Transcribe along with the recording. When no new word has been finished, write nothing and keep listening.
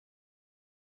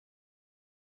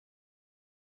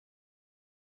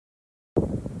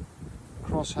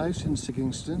Cross House in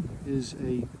Kingston is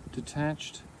a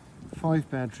detached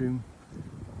 5-bedroom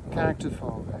character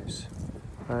farmhouse.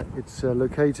 It's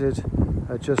located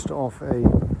just off a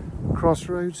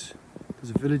crossroads.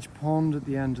 There's a village pond at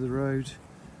the end of the road,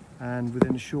 and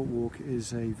within a short walk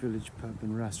is a village pub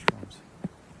and restaurant.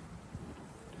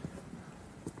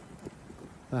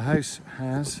 The house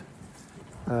has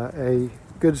a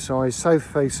good sized south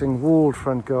facing walled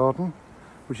front garden,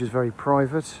 which is very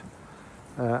private,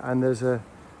 and there's a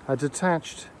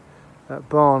detached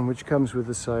barn which comes with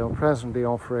the sale, presently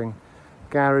offering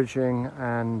garaging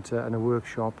and a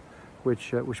workshop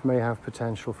which may have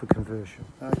potential for conversion.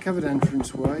 A covered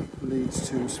entranceway leads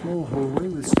to a small hallway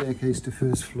with staircase to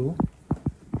first floor.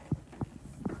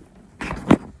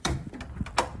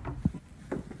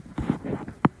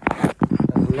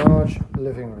 And a large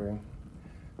living room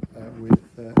with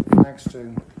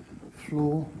flagstone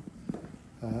floor,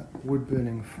 wood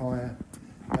burning fire,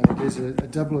 and it is a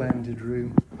double-ended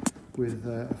room with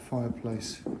a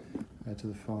fireplace to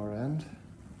the far end,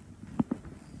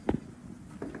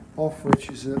 off which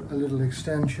is a little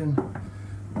extension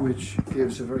which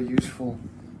gives a very useful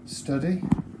study,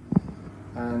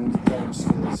 and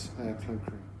downstairs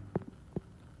cloakroom.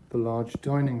 The large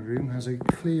dining room has a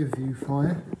clear view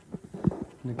fire,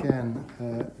 and again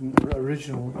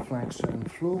original flagstone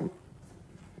floor,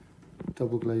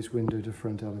 double glazed window to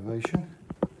front elevation,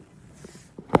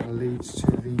 and leads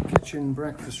to the kitchen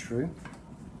breakfast room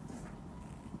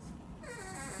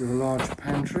with a large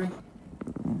pantry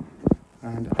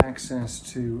and access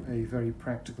to a very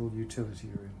practical utility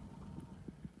room.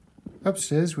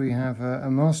 Upstairs we have a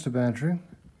master bedroom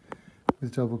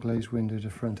with double glazed window to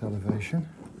front elevation,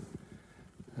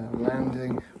 a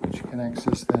landing which connects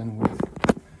us then with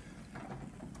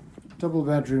double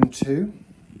bedroom 2,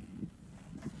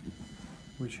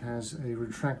 which has a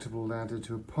retractable ladder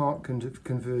to a part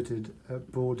converted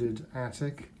boarded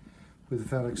attic with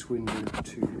Velux window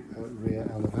to rear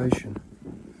elevation.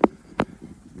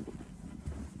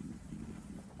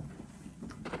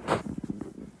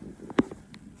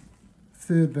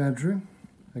 Third bedroom,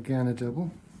 again a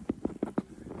double,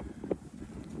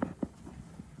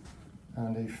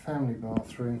 and a family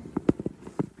bathroom,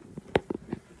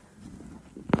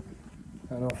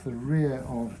 and off the rear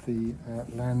of the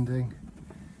landing,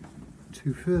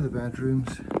 2 further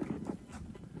bedrooms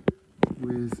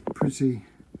with pretty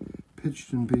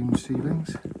pitched and beamed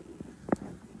ceilings,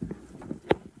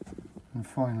 and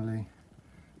finally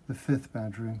the 5th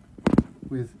bedroom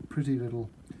with pretty little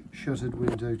shuttered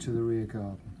window to the rear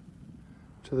garden.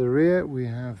 To the rear we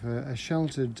have a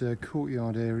sheltered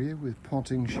courtyard area with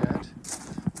potting shed,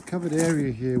 a covered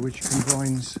area here which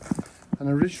combines an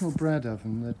original bread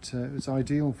oven that is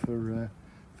ideal for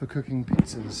cooking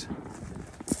pizzas.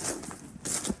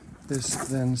 This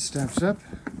then steps up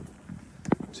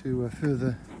to a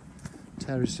further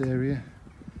terraced area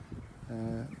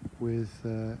with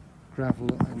gravel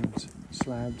and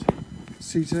slabbed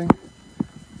seating,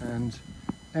 and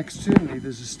externally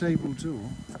there's a stable door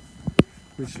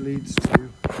which leads to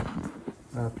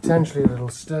potentially a little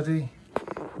study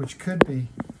which could be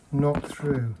knocked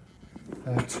through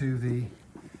to the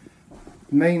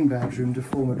main bedroom to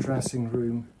form a dressing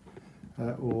room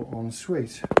or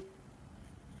ensuite.